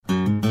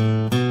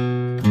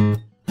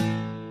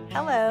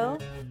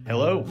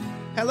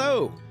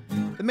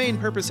The main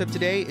purpose of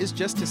today is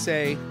just to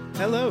say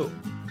hello.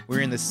 We're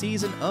in the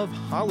season of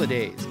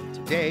holidays.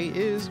 Today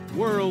is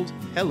World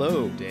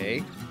Hello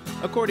Day.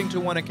 According to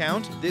one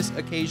account, this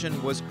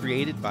occasion was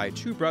created by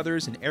two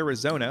brothers in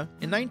Arizona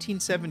in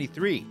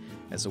 1973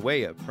 as a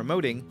way of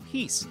promoting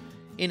peace.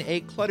 In a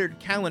cluttered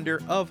calendar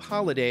of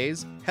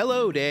holidays,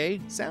 Hello Day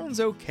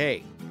sounds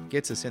okay.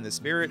 Gets us in the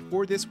spirit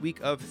for this week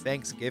of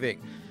Thanksgiving.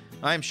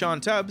 I'm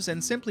Sean Tubbs,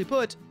 and simply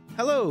put,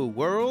 hello,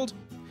 world!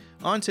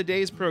 On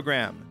today's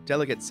program,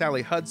 Delegate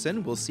Sally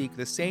Hudson will seek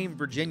the same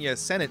Virginia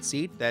Senate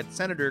seat that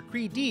Senator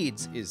Creigh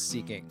Deeds is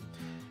seeking.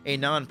 A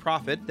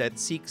nonprofit that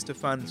seeks to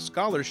fund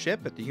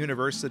scholarship at the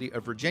University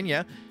of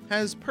Virginia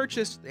has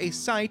purchased a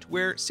site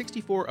where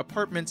 64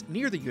 apartments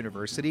near the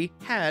university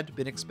had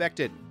been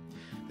expected.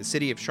 The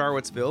city of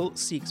Charlottesville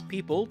seeks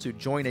people to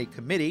join a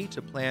committee to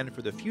plan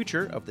for the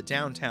future of the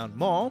downtown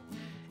mall,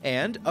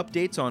 and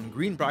updates on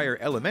Greenbrier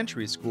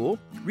Elementary School,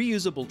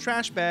 reusable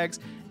trash bags,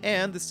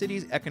 and the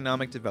city's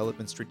economic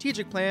development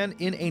strategic plan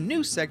in a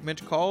new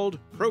segment called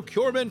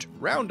Procurement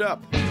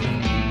Roundup.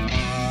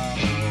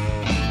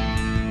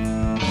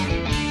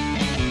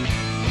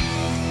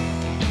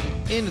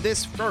 In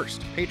this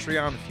first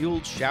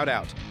Patreon-fueled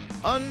shout-out,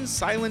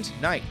 Unsilent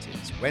Night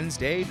is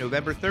Wednesday,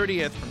 November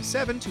 30th from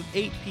 7 to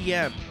 8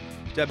 p.m.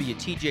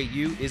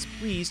 WTJU is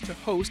pleased to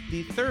host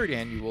the third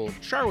annual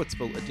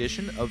Charlottesville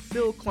edition of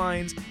Phil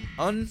Klein's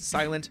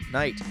Unsilent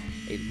Night,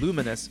 a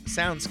luminous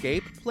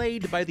soundscape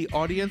played by the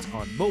audience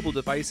on mobile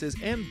devices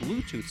and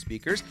Bluetooth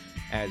speakers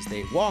as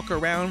they walk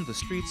around the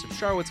streets of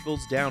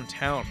Charlottesville's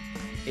downtown.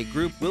 A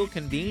group will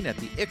convene at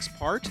the X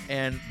part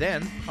and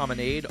then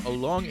promenade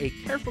along a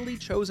carefully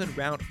chosen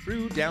route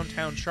through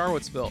downtown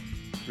Charlottesville,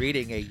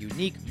 creating a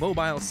unique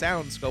mobile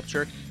sound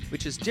sculpture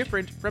which is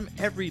different from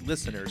every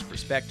listener's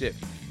perspective.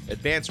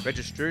 Advanced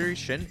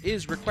registration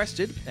is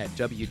requested at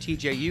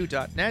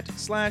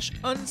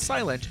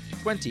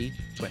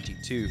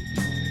wtju.net/unsilent2022.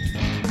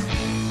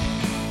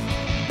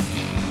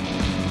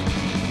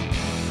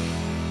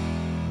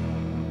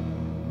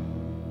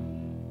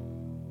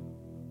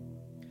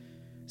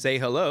 Say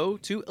hello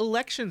to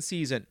election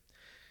season.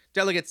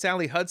 Delegate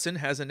Sally Hudson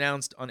has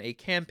announced on a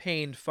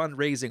campaign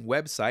fundraising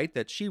website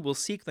that she will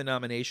seek the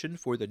nomination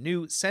for the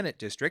new Senate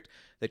district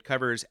that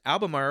covers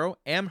Albemarle,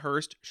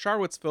 Amherst,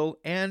 Charlottesville,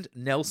 and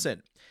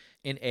Nelson.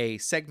 In a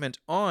segment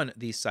on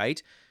the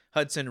site,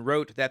 Hudson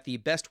wrote that the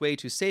best way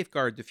to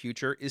safeguard the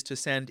future is to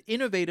send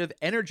innovative,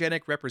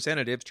 energetic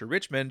representatives to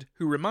Richmond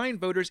who remind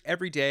voters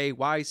every day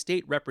why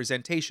state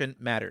representation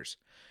matters.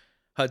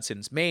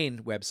 Hudson's main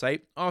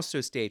website also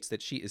states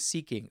that she is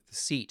seeking the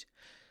seat.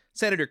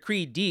 Senator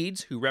Creigh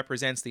Deeds, who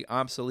represents the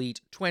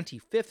obsolete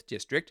 25th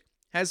District,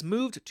 has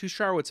moved to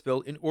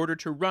Charlottesville in order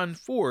to run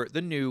for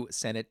the new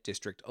Senate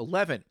District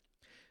 11.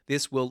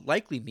 This will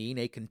likely mean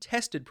a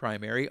contested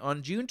primary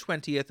on June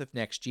 20th of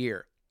next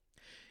year.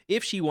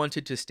 If she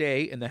wanted to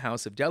stay in the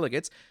House of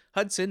Delegates,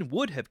 Hudson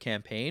would have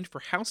campaigned for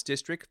House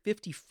District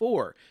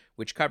 54,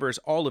 which covers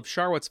all of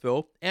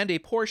Charlottesville and a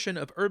portion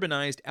of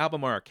urbanized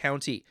Albemarle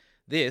County.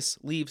 This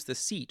leaves the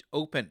seat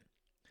open.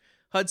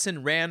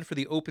 Hudson ran for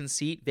the open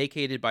seat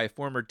vacated by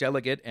former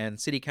delegate and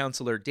city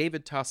councilor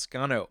David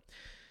Toscano.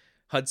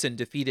 Hudson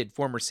defeated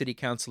former city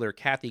councilor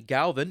Kathy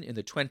Galvin in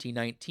the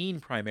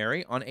 2019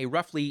 primary on a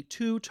roughly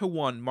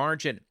 2-1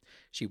 margin.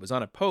 She was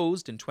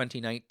unopposed in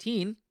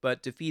 2019,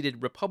 but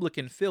defeated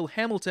Republican Phil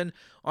Hamilton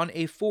on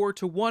a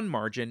 4-1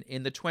 margin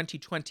in the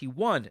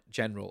 2021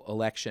 general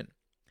election.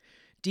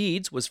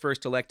 Deeds was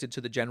first elected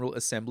to the General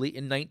Assembly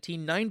in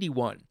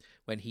 1991,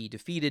 when he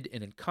defeated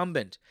an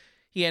incumbent.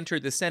 He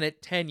entered the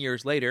Senate 10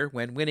 years later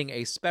when winning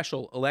a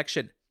special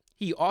election.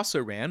 He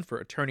also ran for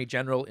Attorney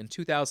General in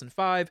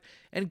 2005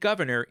 and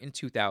Governor in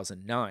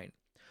 2009.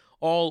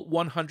 All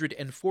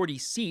 140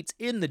 seats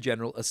in the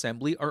General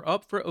Assembly are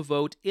up for a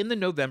vote in the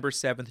November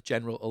 7th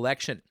general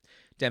election.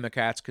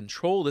 Democrats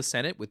control the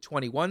Senate with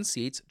 21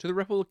 seats to the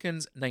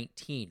Republicans'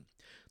 19.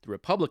 The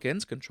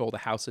Republicans control the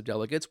House of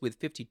Delegates with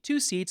 52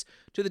 seats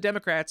to the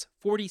Democrats'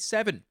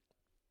 47.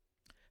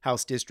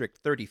 House District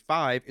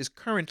 35 is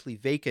currently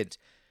vacant.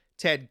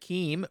 Ted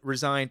Keem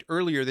resigned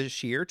earlier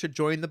this year to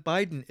join the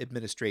Biden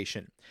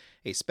administration.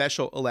 A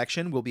special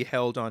election will be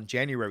held on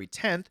January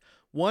 10th,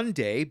 one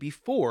day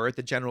before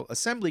the General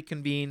Assembly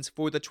convenes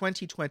for the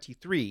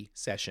 2023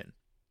 session.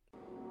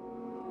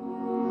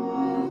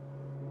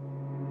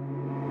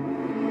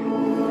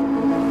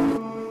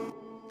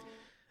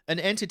 An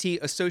entity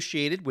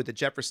associated with the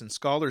Jefferson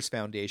Scholars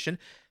Foundation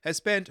has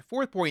spent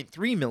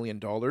 $4.3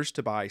 million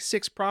to buy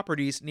 6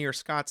 properties near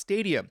Scott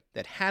Stadium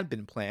that had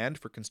been planned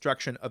for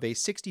construction of a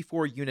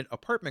 64-unit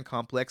apartment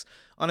complex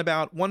on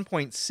about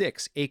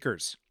 1.6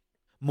 acres.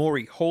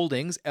 Maury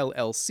Holdings,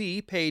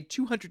 LLC, paid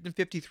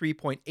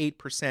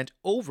 253.8%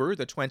 over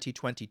the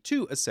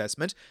 2022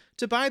 assessment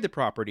to buy the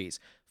properties,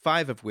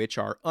 5 of which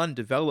are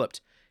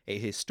undeveloped. A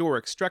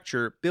historic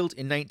structure built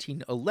in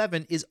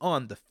 1911 is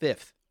on the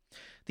 5th.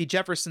 The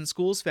Jefferson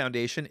Schools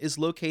Foundation is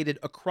located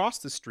across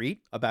the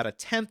street, about a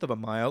tenth of a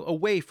mile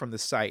away from the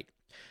site.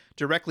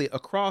 Directly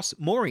across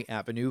Maury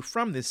Avenue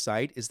from this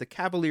site is the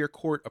Cavalier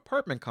Court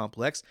apartment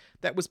complex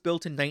that was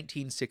built in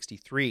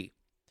 1963.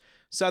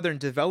 Southern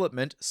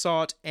Development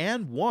sought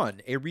and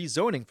won a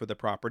rezoning for the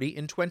property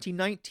in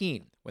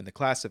 2019 when the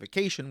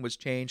classification was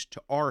changed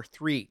to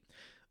R3.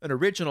 An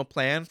original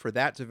plan for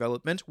that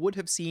development would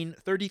have seen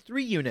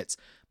 33 units,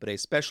 but a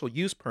special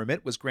use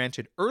permit was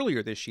granted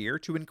earlier this year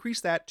to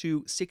increase that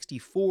to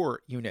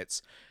 64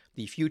 units.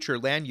 The future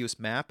land use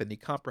map in the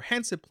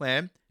comprehensive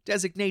plan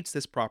designates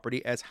this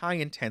property as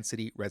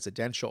high-intensity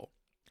residential.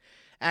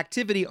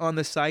 Activity on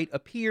the site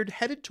appeared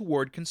headed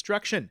toward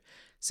construction.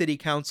 City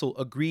Council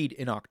agreed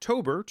in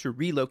October to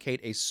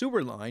relocate a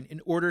sewer line in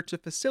order to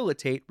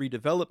facilitate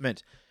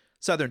redevelopment.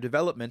 Southern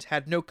Development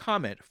had no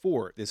comment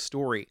for this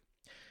story.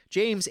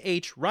 James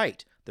H.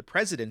 Wright, the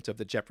president of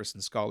the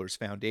Jefferson Scholars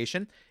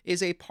Foundation,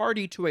 is a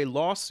party to a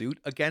lawsuit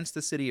against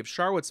the city of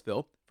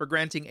Charlottesville for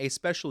granting a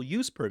special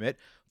use permit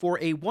for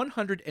a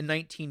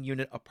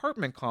 119-unit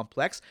apartment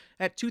complex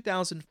at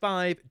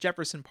 2005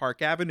 Jefferson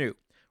Park Avenue.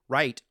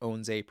 Wright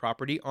owns a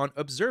property on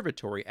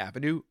Observatory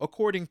Avenue,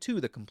 according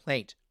to the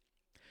complaint.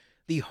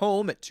 The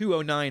home at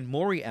 209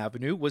 Maury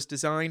Avenue was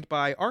designed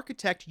by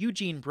architect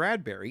Eugene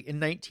Bradbury in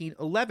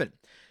 1911.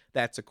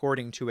 That's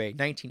according to a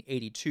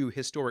 1982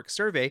 historic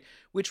survey,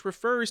 which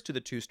refers to the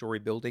two-story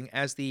building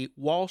as the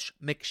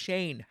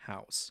Walsh-McShane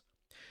House.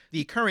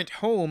 The current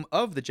home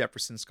of the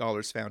Jefferson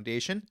Scholars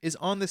Foundation is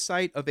on the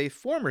site of a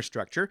former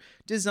structure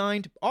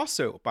designed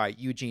also by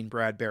Eugene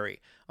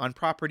Bradbury on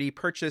property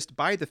purchased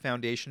by the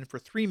foundation for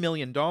 $3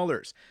 million.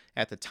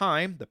 At the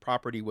time, the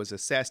property was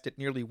assessed at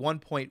nearly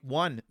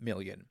 $1.1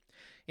 million.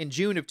 In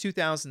June of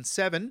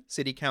 2007,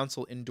 City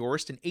Council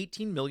endorsed an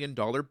 $18 million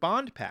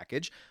bond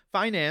package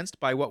financed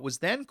by what was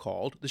then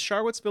called the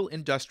Charlottesville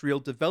Industrial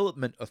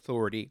Development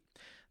Authority.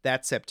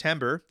 That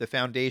September, the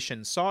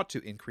foundation sought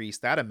to increase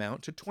that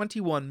amount to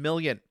 $21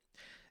 million.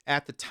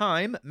 At the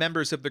time,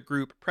 members of the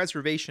group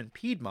Preservation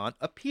Piedmont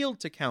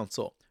appealed to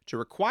Council to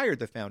require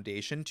the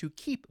foundation to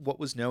keep what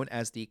was known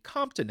as the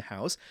Compton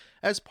House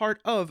as part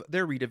of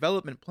their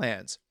redevelopment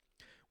plans.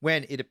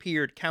 When it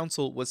appeared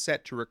Council was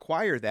set to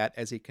require that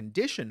as a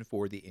condition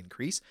for the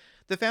increase,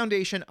 the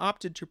foundation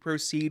opted to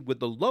proceed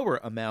with the lower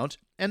amount,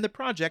 and the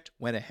project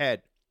went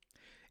ahead.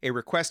 A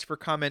request for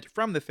comment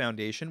from the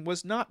foundation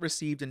was not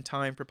received in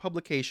time for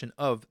publication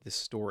of this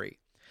story.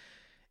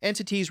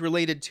 Entities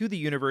related to the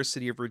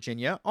University of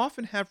Virginia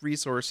often have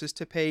resources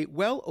to pay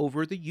well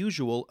over the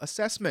usual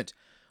assessment.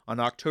 On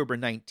October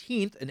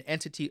 19th, an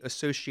entity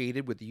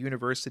associated with the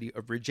University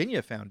of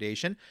Virginia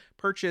Foundation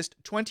purchased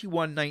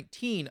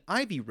 2119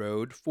 Ivy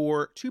Road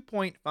for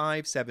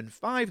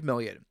 $2.575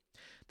 million.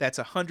 That's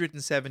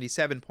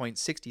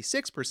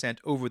 177.66%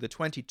 over the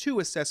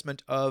 22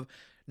 assessment of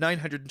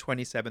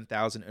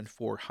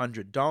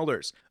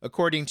 $927,400.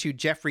 According to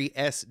Jeffrey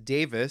S.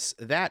 Davis,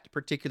 that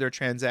particular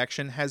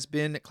transaction has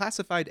been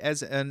classified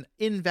as an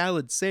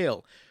invalid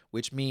sale,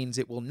 which means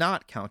it will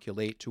not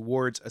calculate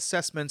towards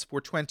assessments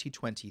for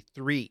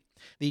 2023.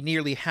 The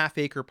nearly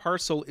half-acre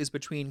parcel is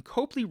between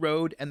Copley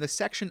Road and the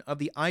section of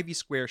the Ivy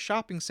Square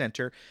Shopping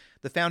Center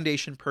the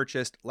foundation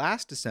purchased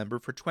last December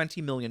for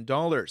 $20 million.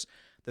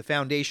 The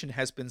foundation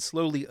has been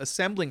slowly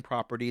assembling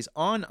properties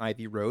on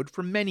Ivy Road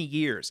for many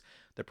years.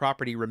 The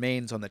property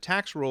remains on the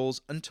tax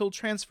rolls until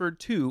transferred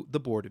to the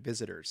Board of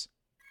Visitors.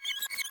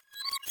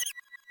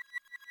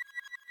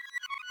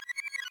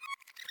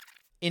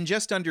 In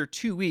just under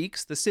 2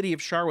 weeks, the city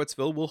of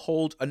Charlottesville will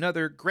hold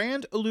another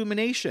grand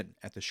illumination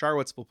at the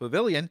Charlottesville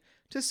Pavilion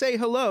to say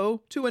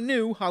hello to a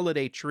new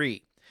holiday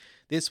tree.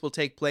 This will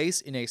take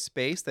place in a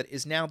space that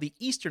is now the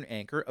eastern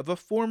anchor of a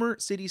former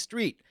city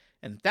street,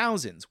 and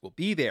thousands will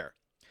be there.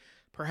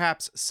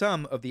 Perhaps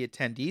some of the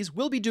attendees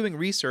will be doing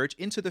research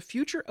into the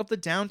future of the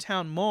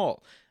downtown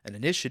mall, an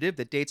initiative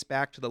that dates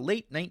back to the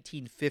late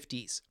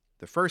 1950s.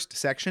 The first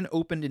section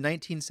opened in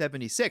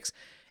 1976,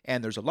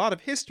 and there's a lot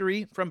of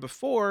history from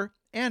before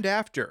and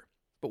after.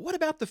 But what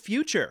about the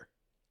future?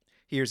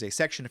 Here's a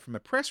section from a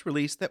press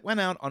release that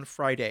went out on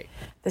Friday.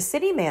 The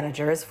city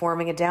manager is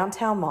forming a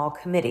downtown mall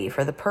committee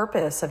for the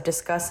purpose of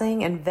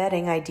discussing and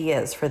vetting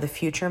ideas for the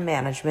future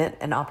management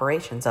and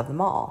operations of the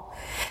mall.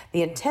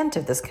 The intent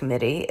of this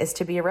committee is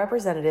to be a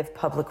representative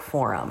public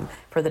forum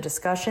for the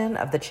discussion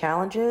of the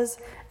challenges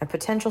and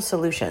potential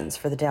solutions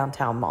for the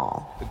downtown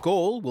mall. The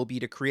goal will be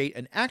to create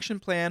an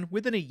action plan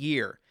within a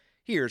year.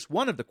 Here's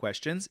one of the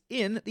questions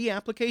in the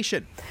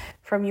application.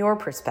 From your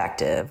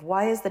perspective,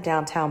 why is the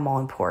downtown mall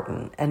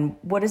important, and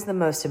what is the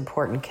most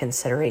important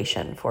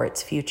consideration for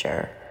its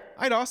future?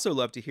 I'd also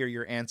love to hear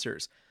your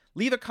answers.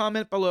 Leave a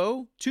comment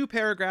below, 2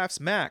 paragraphs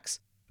max.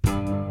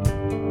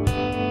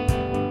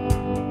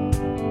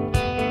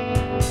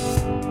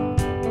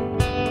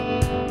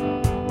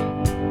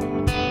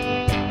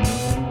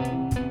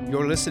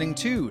 You're listening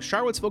to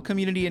Charlottesville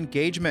Community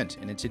Engagement,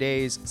 and in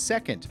today's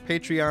second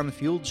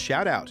Patreon-fueled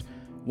shoutout,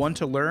 want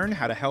to learn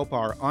how to help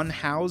our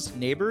unhoused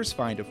neighbors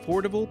find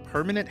affordable,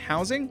 permanent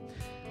housing?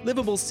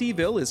 Livable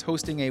Seville is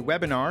hosting a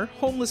webinar,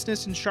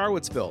 Homelessness in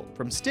Charlottesville,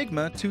 From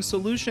Stigma to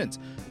Solutions,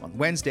 on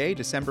Wednesday,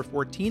 December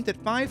 14th at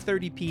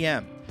 5:30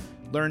 p.m.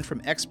 learn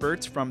from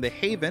experts from the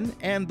Haven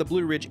and the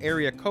Blue Ridge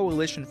Area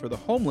Coalition for the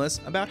Homeless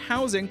about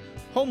housing,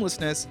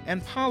 homelessness,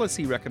 and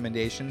policy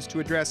recommendations to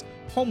address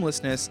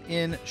homelessness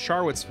in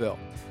Charlottesville.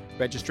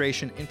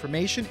 Registration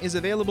information is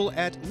available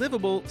at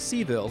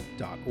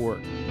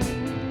livablecville.org.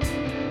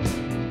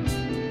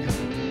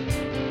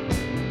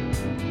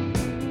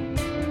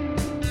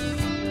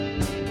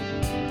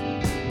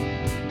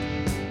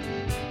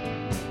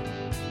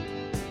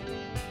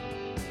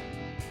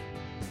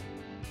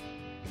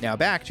 Now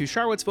back to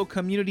Charlottesville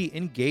community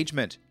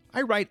engagement.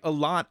 I write a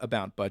lot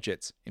about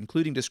budgets,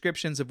 including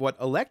descriptions of what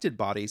elected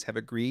bodies have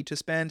agreed to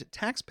spend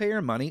taxpayer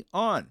money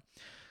on.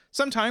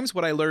 Sometimes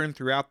what I learn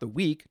throughout the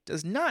week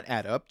does not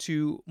add up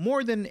to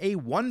more than a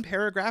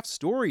one-paragraph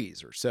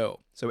stories or so.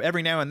 So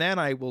every now and then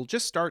I will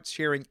just start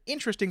sharing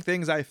interesting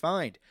things I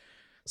find.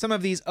 Some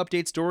of these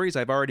update stories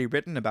I've already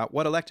written about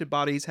what elected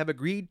bodies have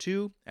agreed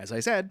to, as I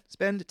said,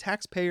 spend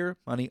taxpayer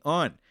money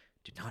on.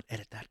 Did not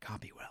edit that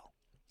copy well.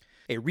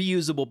 A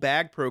reusable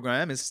bag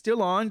program is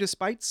still on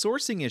despite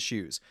sourcing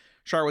issues.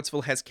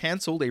 Charlottesville has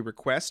canceled a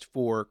request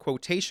for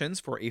quotations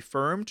for a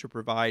firm to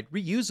provide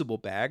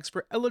reusable bags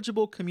for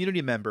eligible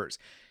community members.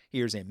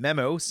 Here's a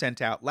memo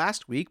sent out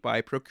last week by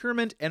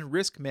Procurement and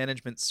Risk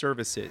Management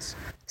Services.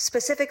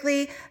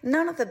 Specifically,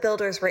 none of the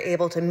builders were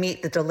able to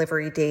meet the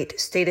delivery date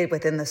stated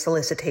within the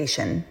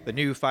solicitation. The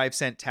new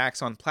 5-cent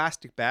tax on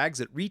plastic bags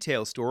at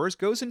retail stores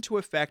goes into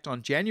effect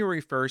on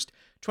January 1st,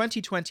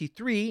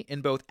 2023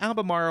 in both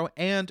Albemarle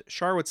and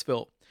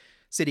Charlottesville.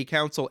 City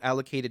Council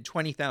allocated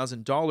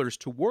 $20,000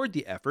 toward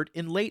the effort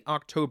in late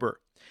October.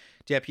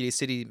 Deputy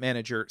City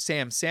Manager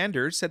Sam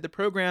Sanders said the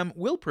program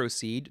will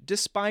proceed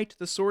despite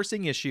the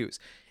sourcing issues.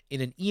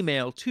 In an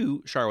email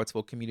to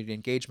Charlottesville Community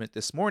Engagement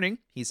this morning,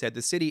 he said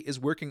the city is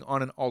working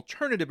on an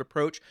alternative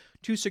approach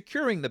to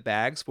securing the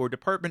bags for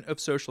Department of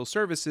Social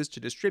Services to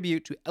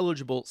distribute to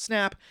eligible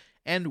SNAP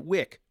and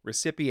WIC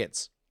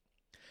recipients.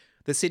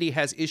 The city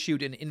has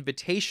issued an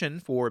invitation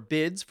for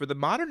bids for the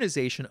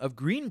modernization of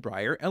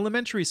Greenbrier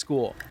Elementary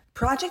School.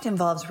 Project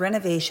involves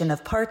renovation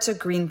of parts of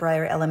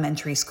Greenbrier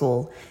Elementary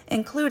School,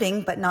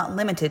 including but not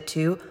limited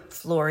to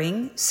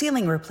flooring,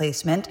 ceiling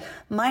replacement,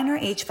 minor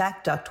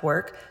HVAC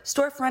ductwork,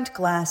 storefront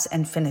glass,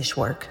 and finish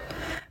work.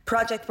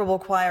 Project will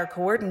require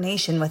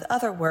coordination with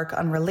other work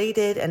on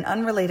related and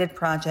unrelated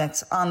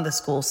projects on the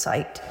school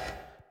site.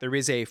 There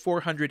is a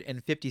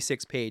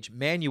 456-page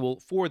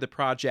manual for the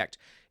project.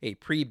 A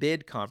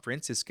pre-bid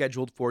conference is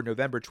scheduled for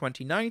November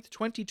 29,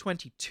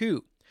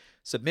 2022.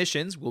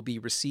 Submissions will be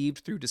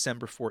received through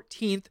December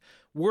 14th.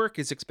 Work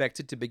is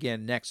expected to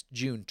begin next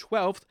June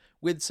 12th,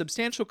 with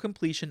substantial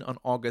completion on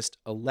August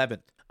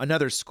 11th.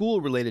 Another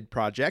school-related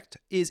project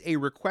is a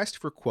request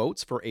for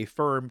quotes for a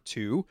firm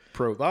to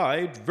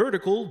provide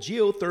vertical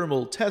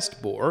geothermal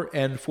test bore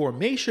and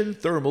formation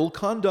thermal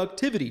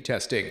conductivity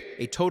testing.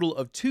 A total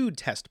of 2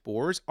 test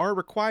bores are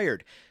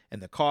required,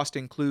 and the cost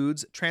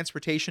includes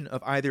transportation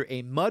of either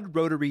a mud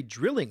rotary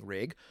drilling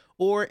rig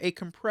or a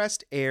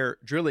compressed air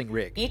drilling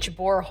rig. Each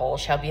borehole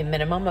shall be a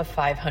minimum of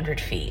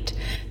 500 feet.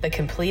 The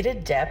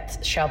completed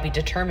depth shall be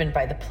determined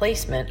by the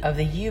placement of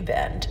the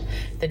U-bend.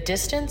 The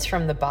distance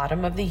from the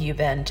bottom of the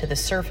U-bend to the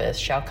surface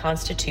shall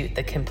constitute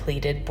the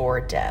completed bore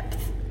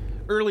depth.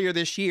 Earlier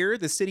this year,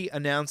 the city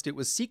announced it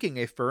was seeking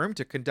a firm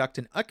to conduct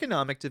an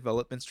economic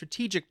development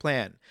strategic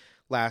plan.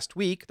 Last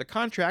week, the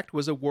contract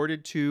was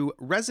awarded to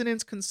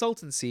Resonance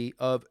Consultancy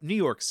of New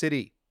York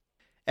City.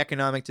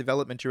 Economic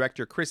Development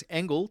Director Chris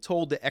Engel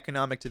told the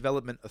Economic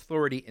Development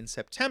Authority in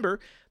September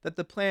that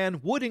the plan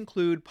would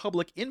include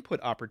public input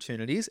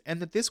opportunities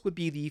and that this would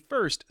be the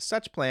first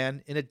such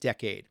plan in a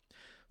decade.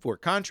 For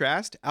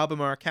contrast,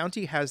 Albemarle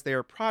County has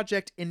their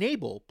Project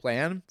Enable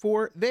plan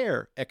for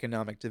their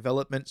Economic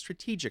Development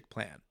Strategic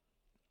Plan.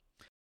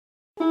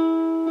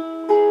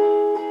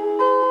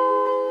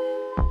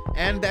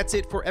 And that's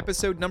it for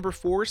episode number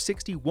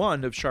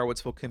 461 of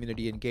Charlottesville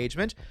Community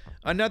Engagement.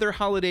 Another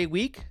holiday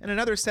week and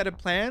another set of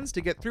plans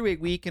to get through a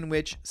week in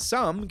which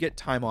some get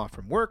time off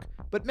from work,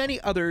 but many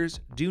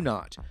others do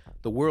not.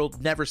 The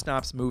world never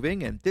stops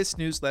moving, and this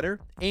newsletter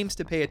aims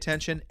to pay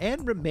attention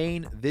and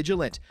remain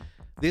vigilant.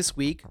 This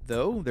week,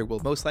 though, there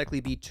will most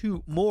likely be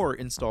 2 more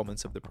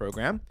installments of the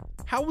program.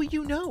 How will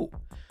you know?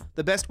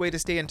 The best way to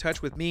stay in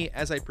touch with me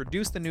as I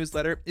produce the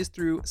newsletter is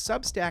through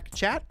Substack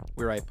Chat,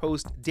 where I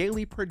post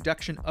daily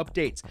production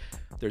updates.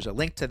 There's a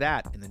link to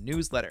that in the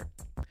newsletter.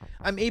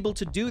 I'm able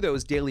to do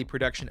those daily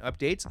production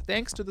updates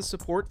thanks to the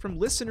support from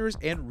listeners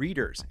and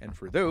readers, and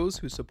for those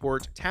who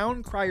support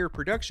Town Crier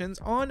Productions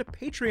on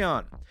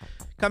Patreon.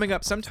 Coming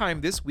up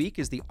sometime this week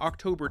is the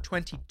October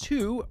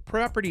 22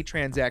 property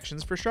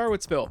transactions for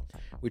Charlottesville,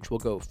 which will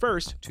go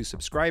first to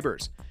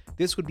subscribers.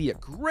 This would be a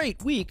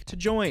great week to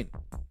join.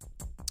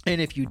 And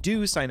if you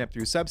do sign up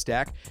through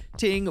Substack,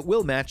 Ting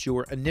will match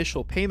your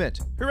initial payment.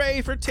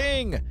 Hooray for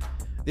Ting!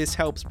 This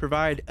helps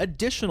provide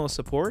additional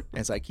support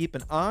as I keep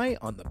an eye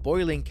on the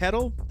boiling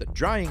kettle, the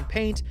drying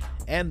paint,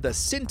 and the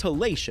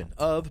scintillation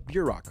of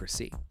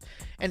bureaucracy.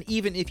 And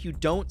even if you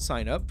don't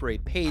sign up for a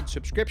paid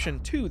subscription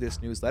to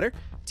this newsletter,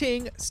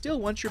 Ting still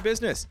wants your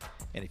business.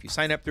 And if you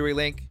sign up through a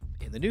link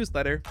In the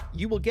newsletter,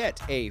 you will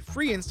get a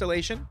free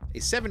installation, a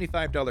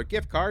 $75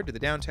 gift card to the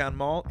downtown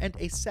mall, and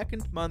a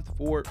second month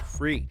for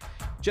free.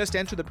 Just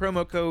enter the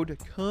promo code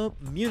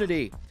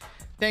COMMUNITY.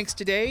 Thanks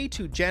today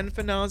to Jen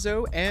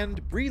Finazzo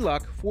and Brie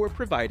Luck for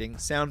providing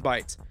sound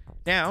bites.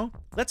 Now,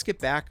 let's get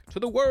back to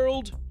the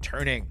world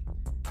turning.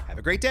 Have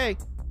a great day.